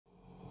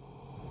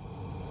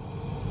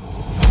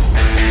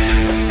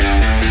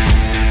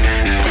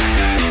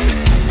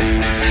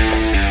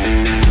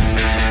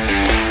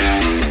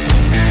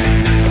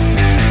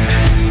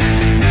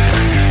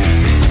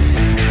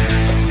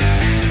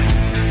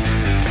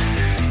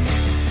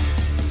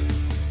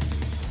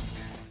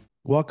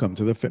Welcome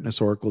to the Fitness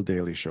Oracle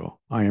Daily Show.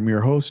 I am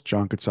your host,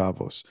 John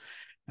Katsavos,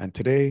 and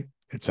today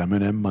it's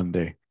M&M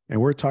Monday,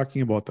 and we're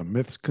talking about the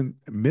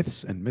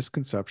myths and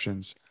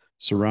misconceptions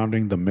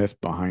surrounding the myth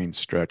behind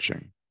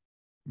stretching.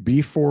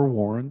 Be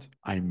forewarned,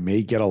 I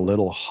may get a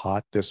little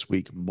hot this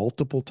week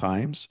multiple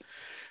times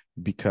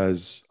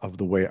because of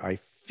the way I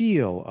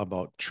feel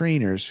about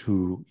trainers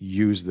who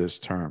use this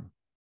term.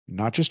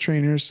 Not just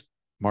trainers,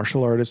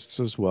 martial artists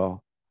as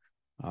well.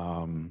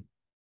 Um,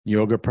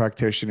 Yoga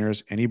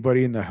practitioners,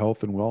 anybody in the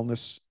health and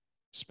wellness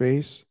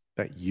space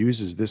that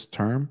uses this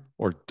term,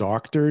 or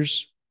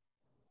doctors,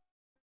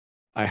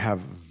 I have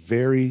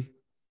very,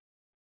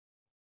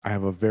 I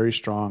have a very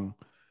strong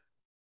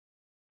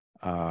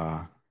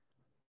uh,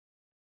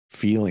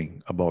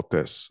 feeling about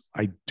this.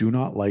 I do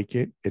not like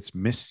it. It's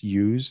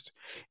misused.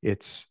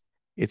 It's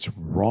it's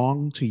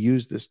wrong to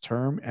use this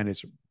term, and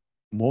it's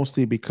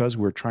mostly because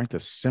we're trying to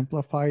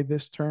simplify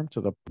this term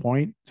to the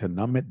point to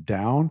numb it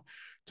down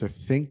to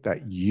think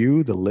that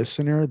you, the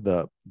listener,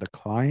 the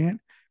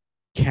client,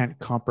 can't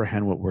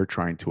comprehend what we're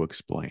trying to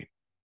explain.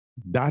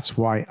 That's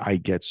why I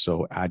get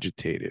so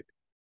agitated.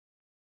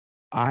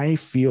 I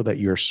feel that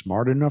you're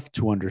smart enough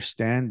to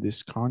understand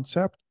this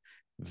concept.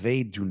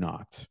 They do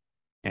not.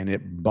 And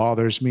it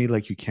bothers me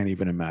like you can't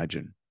even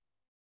imagine.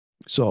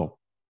 So,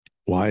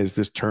 why is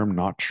this term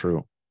not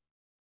true?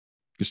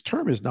 This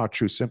term is not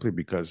true simply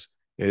because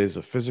it is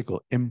a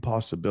physical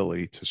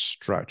impossibility to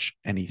stretch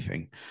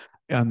anything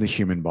on the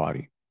human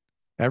body.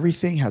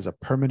 Everything has a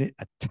permanent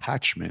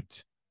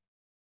attachment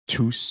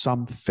to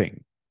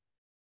something.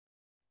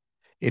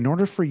 In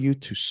order for you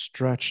to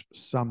stretch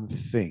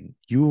something,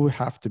 you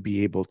have to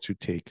be able to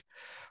take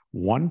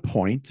one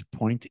point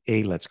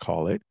A, let's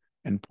call it,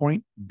 and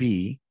point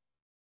B,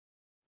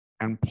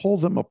 and pull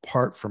them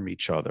apart from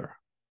each other.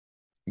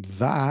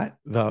 That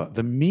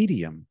the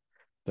medium,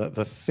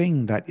 the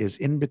thing that is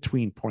in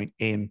between point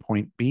A and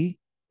point B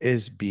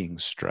is being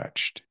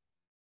stretched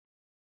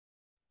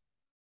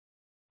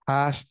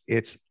past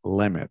its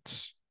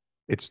limits,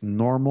 its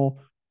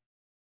normal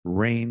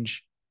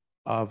range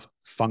of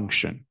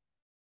function.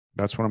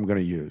 That's what I'm going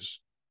to use.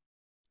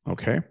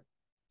 Okay.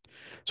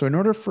 So in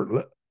order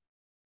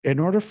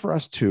for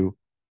us to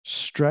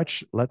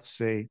stretch,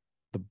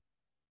 the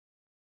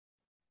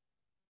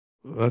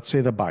let's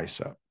say the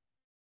bicep.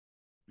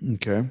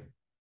 Okay.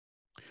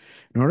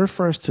 In order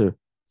for us to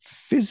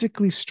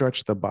physically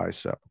stretch the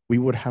bicep, we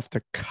would have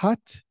to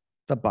cut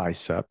the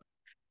bicep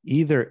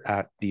either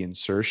at the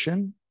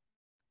insertion,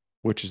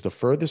 which is the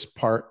furthest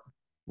part,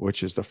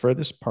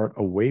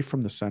 away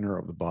from the center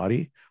of the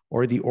body,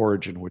 or the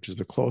origin, which is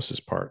the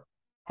closest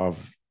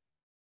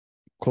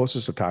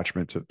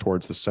attachment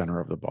towards the center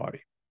of the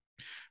body.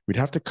 We'd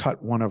have to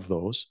cut one of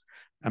those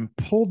and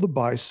pull the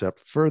bicep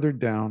further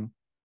down,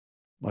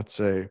 let's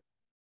say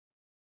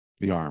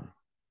the arm.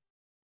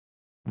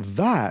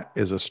 That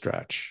is a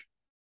stretch.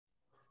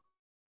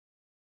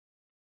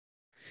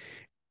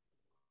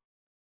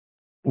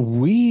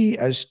 We,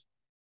 as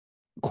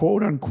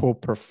quote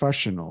unquote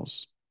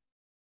professionals,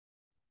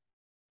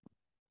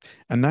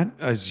 and that,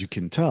 as you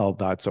can tell,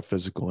 that's a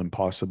physical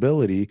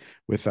impossibility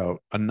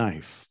without a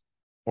knife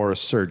or a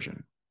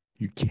surgeon.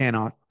 You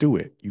cannot do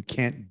it. You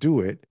can't do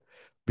it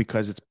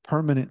because it's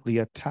permanently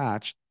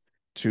attached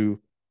to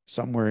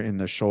somewhere in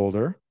the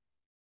shoulder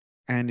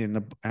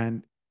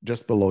and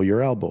just below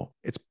your elbow.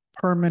 It's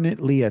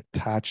permanently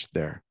attached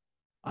there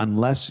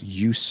unless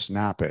you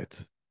snap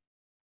it.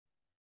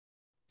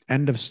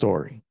 End of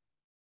story.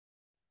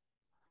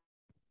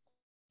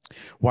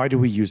 Why do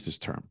we use this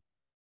term?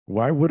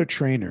 Why would a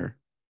trainer,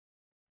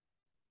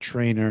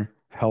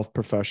 health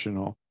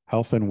professional,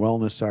 health and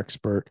wellness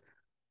expert,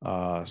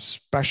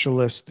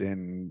 specialist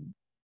in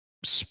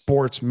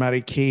sports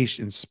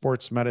medication,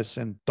 sports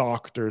medicine,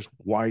 doctors,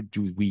 why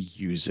do we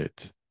use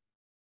it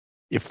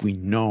if we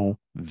know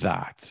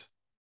that?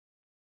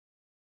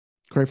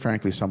 Quite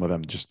frankly, some of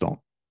them just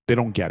they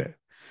don't get it.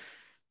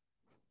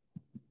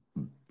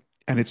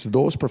 And it's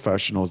those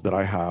professionals that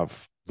I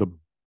have the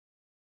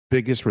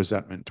biggest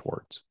resentment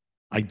towards.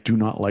 I do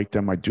not like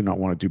them. I do not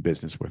want to do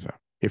business with them.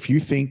 If you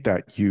think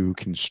that you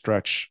can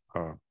stretch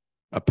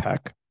a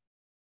pec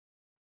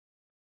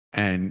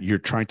and you're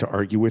trying to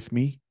argue with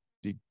me,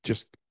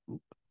 just,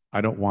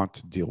 I don't want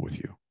to deal with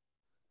you.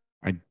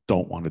 I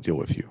don't want to deal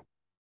with you.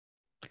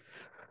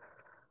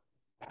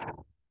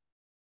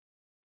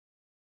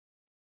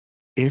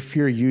 If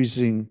you're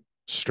using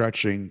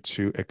stretching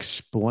to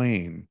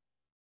explain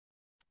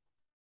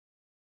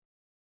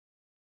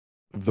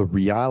the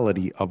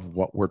reality of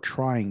what we're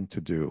trying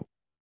to do,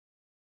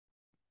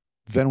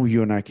 then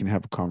you and I can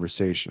have a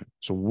conversation.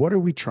 So, what are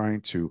we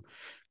trying to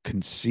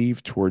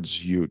conceive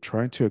towards you?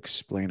 Trying to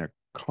explain a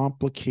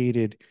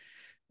complicated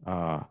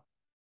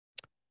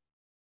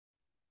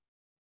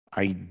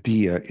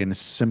idea in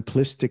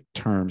simplistic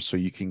terms so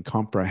you can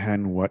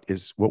comprehend what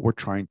we're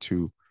trying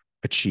to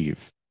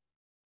achieve.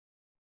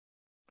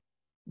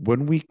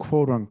 When we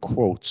quote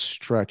unquote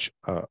stretch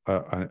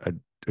a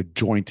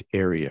joint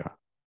area,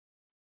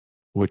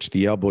 which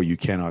the elbow, you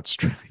can't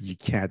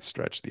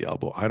stretch the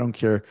elbow. I don't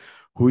care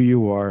who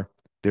you are.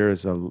 There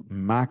is a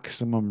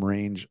maximum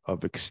range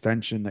of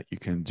extension that you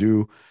can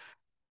do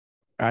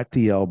at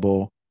the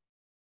elbow.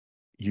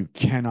 You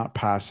cannot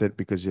pass it,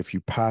 because if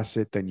you pass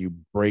it, then you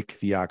break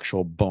the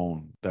actual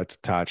bone that's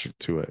attached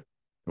to it.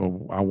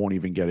 Well, I won't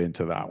even get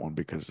into that one,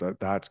 because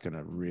that's going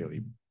to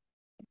really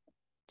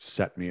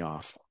set me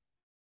off.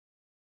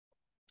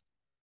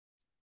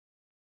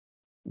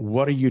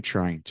 What are you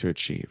trying to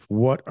achieve?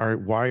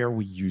 Why are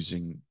we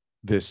using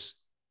this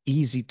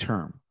easy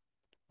term?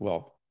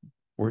 Well,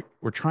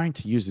 we're trying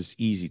to use this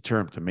easy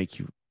term to make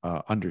you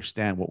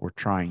understand what we're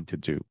trying to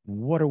do.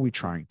 What are we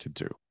trying to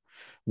do?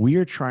 We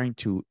are trying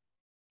to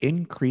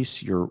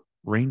increase your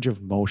range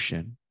of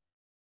motion.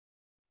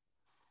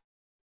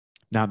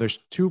 Now, there's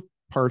two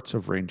parts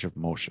of range of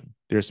motion.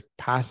 There's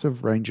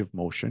passive range of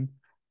motion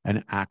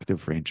and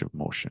active range of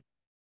motion.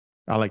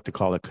 I like to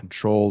call it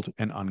controlled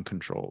and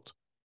uncontrolled.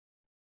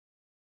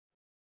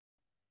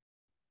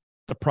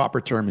 The proper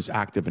term is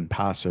active and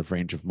passive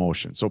range of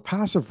motion. So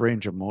passive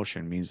range of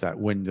motion means that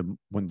when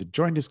the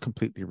joint is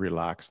completely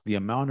relaxed, the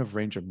amount of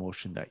range of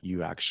motion that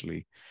you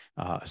actually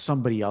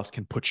somebody else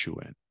can put you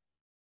in,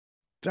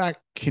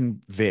 that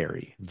can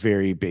vary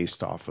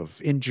based off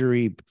of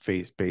injury,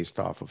 based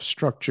off of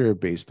structure,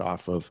 based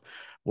off of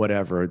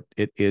whatever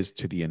it is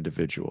to the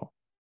individual.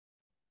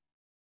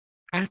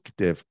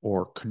 Active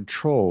or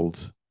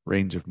controlled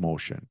range of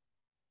motion.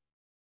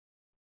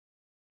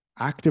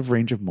 Active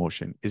range of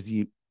motion is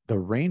the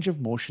range of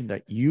motion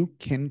that you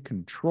can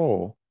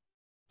control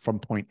from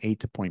point A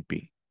to point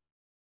B.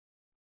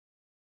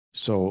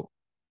 So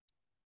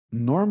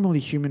normally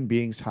human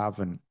beings have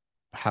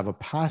a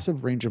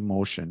passive range of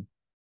motion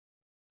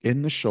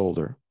in the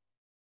shoulder.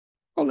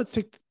 Oh,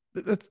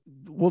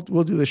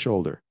 we'll do the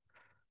shoulder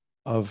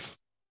of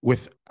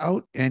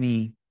without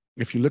any.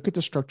 If you look at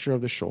the structure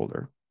of the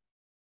shoulder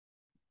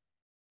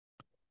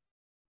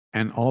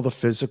and all the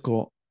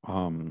physical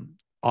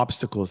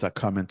obstacles that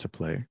come into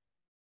play,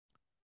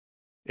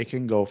 it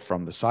can go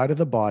from the side of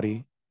the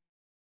body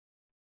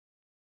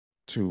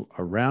to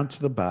around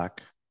to the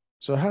back.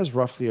 So it has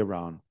roughly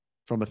around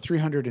from a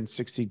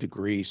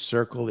 360-degree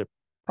circle, it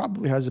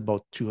probably has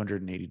about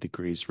 280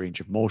 degrees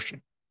range of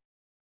motion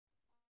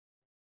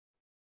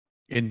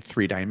in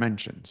 3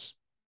 dimensions.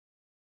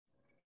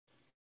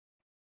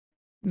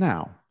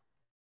 Now,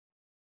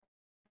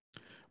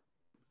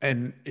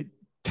 and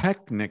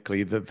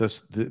technically,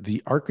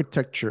 the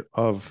architecture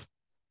of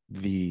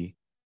the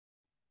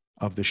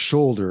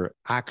shoulder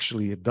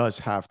actually it does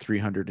have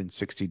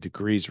 360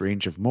 degrees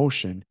range of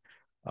motion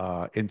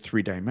in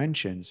 3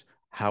 dimensions.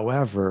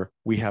 However,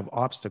 we have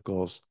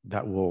obstacles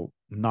that will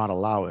not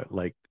allow it,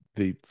 like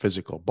the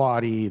physical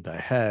body, the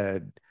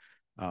head.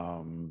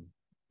 Um,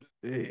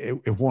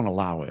 it won't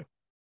allow it,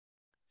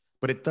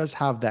 but it does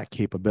have that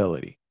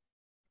capability.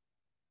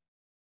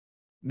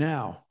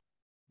 Now,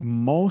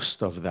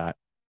 most of that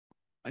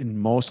in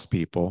most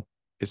people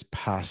is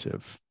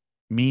passive,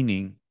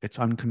 meaning it's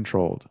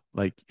uncontrolled.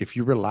 Like if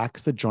you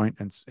relax the joint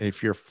and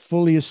if you're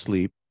fully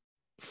asleep,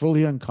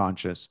 fully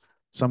unconscious,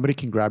 somebody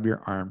can grab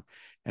your arm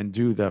and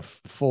do the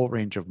full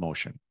range of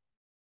motion.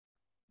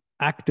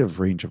 Active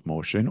range of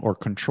motion or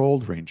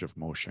controlled range of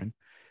motion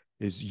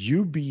is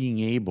you being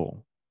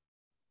able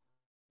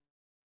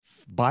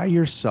by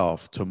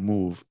yourself to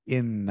move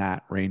in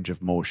that range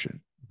of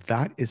motion.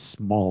 That is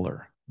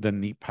smaller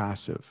than the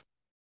passive.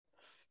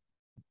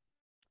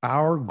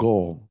 Our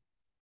goal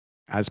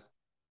as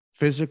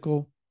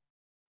physical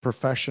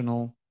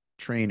professional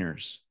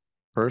trainers,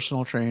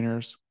 personal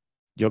trainers,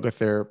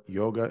 yogis,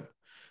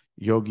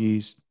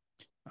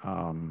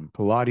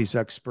 Pilates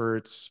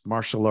experts,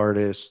 martial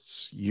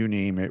artists, you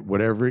name it,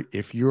 whatever.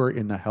 If you're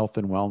in the health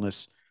and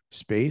wellness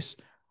space,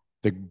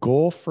 the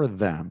goal for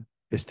them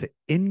is to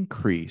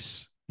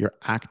increase your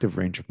active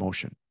range of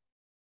motion.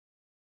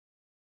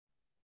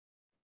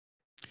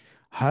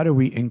 How do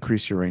we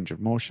increase your range of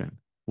motion?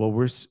 Well,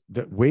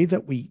 the way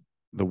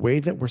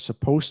that we're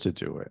supposed to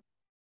do it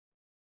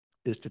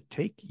is to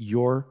take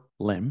your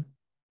limb,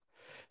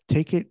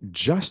 take it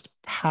just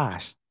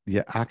past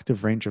the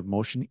active range of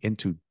motion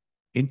into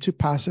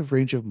passive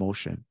range of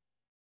motion,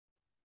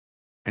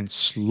 and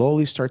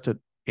slowly start to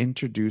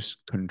introduce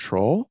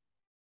control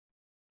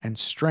and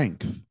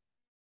strength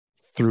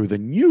through the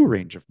new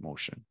range of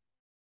motion,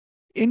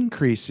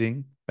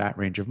 increasing that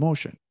range of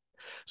motion.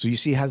 So you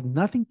see, it has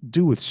nothing to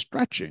do with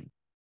stretching.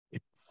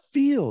 It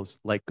feels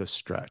like a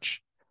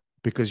stretch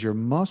because your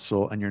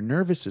muscle and your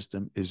nervous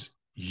system is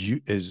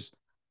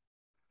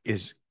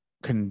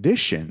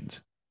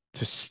conditioned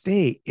to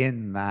stay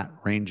in that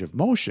range of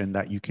motion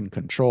that you can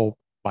control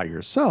by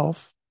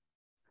yourself.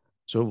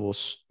 So it will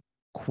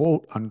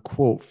quote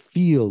unquote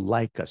feel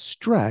like a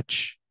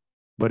stretch,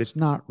 but it's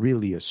not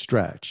really a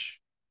stretch.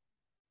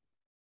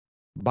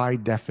 By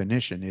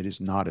definition, it is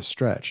not a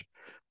stretch.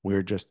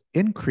 We're just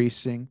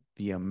increasing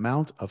the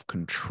amount of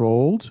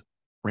controlled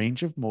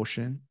range of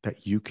motion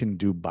that you can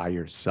do by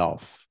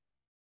yourself.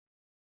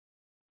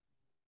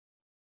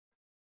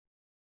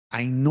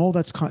 I know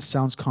that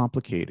sounds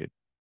complicated.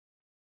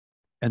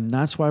 And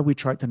that's why we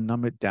try to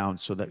numb it down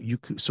so that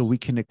so we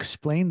can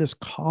explain this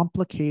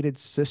complicated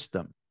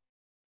system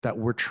that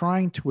we're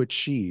trying to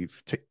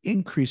achieve to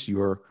increase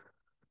your,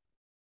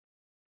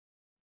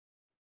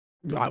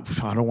 I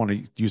don't want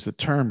to use the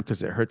term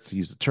because it hurts to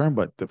use the term,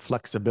 but the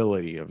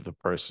flexibility of the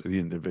person, the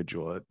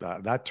individual.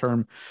 That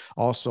term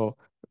also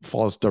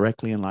falls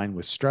directly in line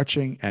with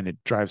stretching, and it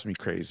drives me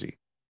crazy.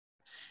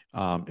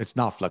 It's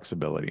not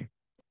flexibility.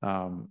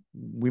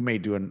 We may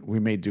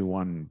do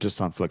one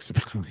just on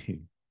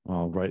flexibility.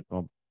 All right,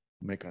 I'll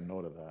make a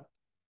note of that.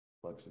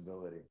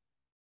 Flexibility.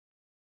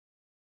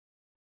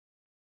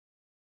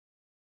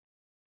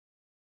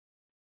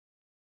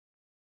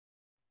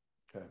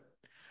 Okay.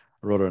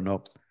 I wrote a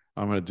note.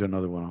 I'm going to do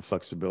another one on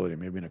flexibility,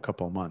 maybe in a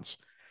couple of months.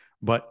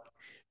 But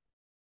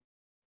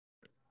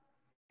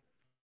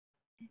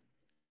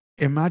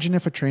imagine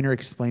if a trainer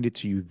explained it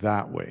to you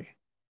that way.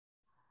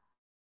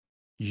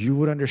 You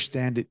would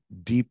understand it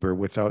deeper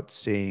without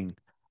saying,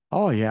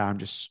 "Oh yeah, I'm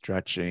just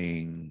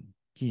stretching,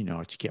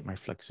 to get my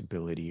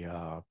flexibility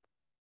up,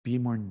 be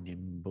more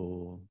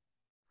nimble."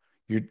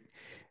 You're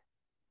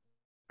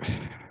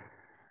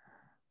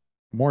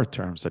more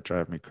terms that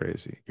drive me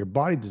crazy. Your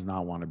body does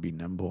not want to be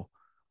nimble.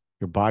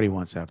 Your body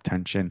wants to have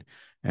tension,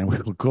 and we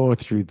will go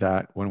through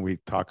that when we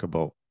talk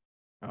about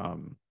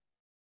um,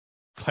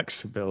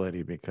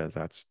 flexibility because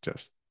that's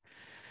just,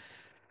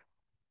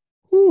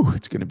 whew,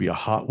 it's going to be a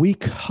hot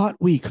week, hot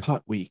week,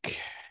 hot week.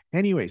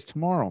 Anyways,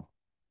 tomorrow,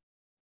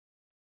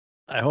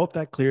 I hope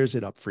that clears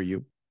it up for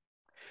you.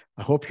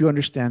 I hope you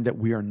understand that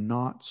we are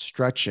not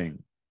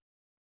stretching.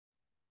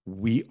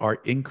 We are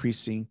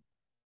increasing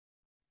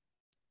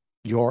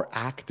your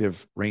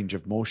active range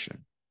of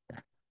motion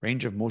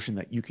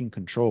that you can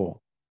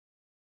control.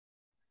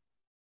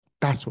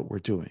 That's what we're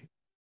doing.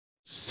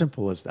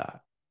 Simple as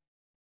that.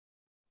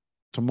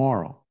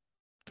 Tomorrow,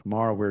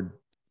 tomorrow we're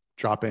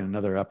dropping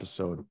another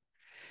episode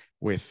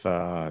with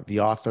the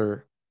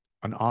author,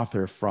 an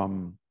author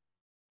from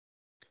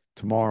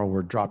tomorrow.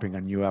 We're dropping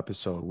a new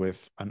episode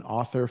with an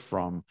author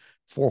from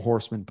Four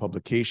Horsemen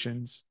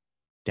Publications,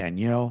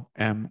 Danielle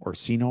M.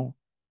 Orsino.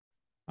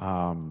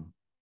 Um,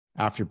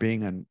 after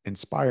being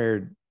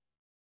inspired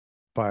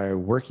by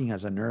working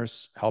as a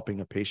nurse, helping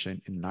a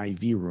patient in an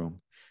IV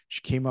room,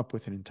 she came up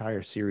with an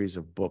entire series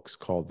of books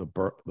called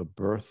The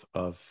Birth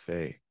of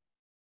Faye.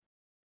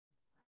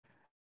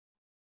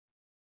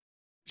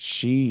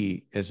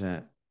 She has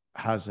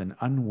an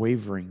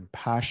unwavering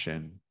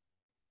passion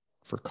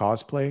for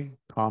cosplay,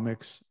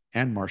 comics,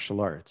 and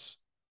martial arts.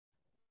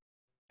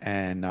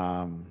 And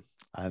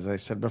as I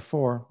said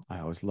before, I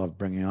always love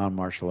bringing on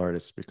martial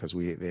artists because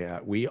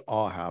we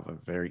all have a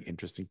very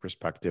interesting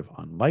perspective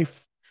on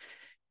life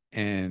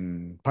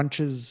and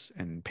punches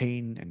and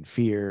pain and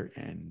fear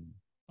and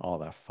all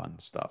that fun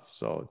stuff.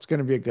 So it's going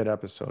to be a good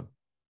episode.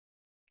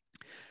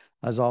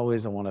 As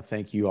always, I want to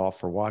thank you all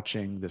for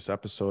watching this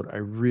episode. I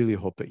really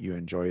hope that you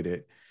enjoyed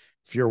it.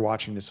 If you're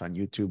watching this on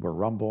YouTube or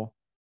Rumble,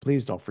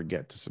 please don't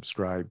forget to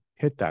subscribe,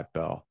 hit that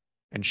bell,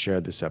 and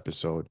share this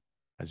episode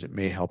as it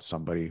may help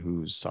somebody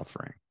who's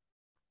suffering.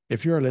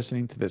 If you are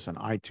listening to this on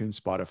iTunes,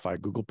 Spotify,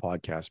 Google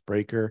Podcast,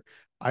 Breaker,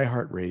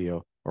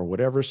 iHeartRadio, or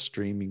whatever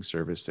streaming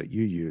service that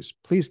you use,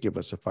 please give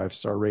us a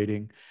 5-star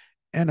rating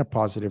and a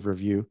positive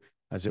review,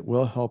 as it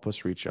will help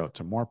us reach out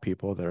to more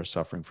people that are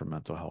suffering from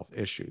mental health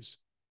issues.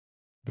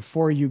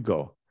 Before you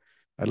go,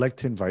 I'd like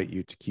to invite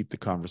you to keep the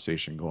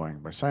conversation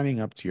going by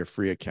signing up to your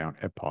free account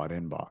at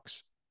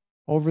PodInBox.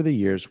 Over the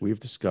years, we've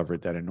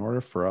discovered that in order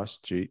for us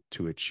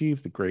to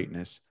achieve the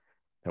greatness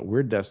that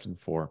we're destined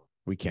for,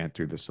 we can't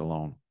do this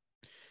alone.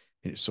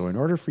 So in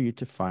order for you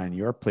to find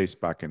your place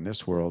back in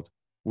this world,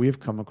 we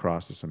have come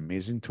across this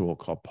amazing tool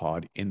called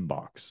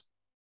PodInBox,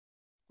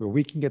 where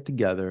we can get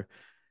together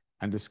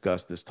and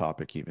discuss this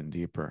topic even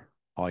deeper.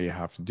 All you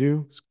have to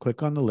do is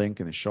click on the link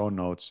in the show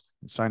notes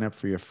and sign up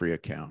for your free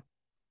account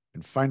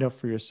and find out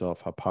for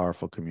yourself how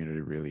powerful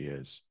community really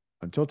is.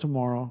 Until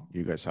tomorrow,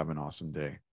 you guys have an awesome day.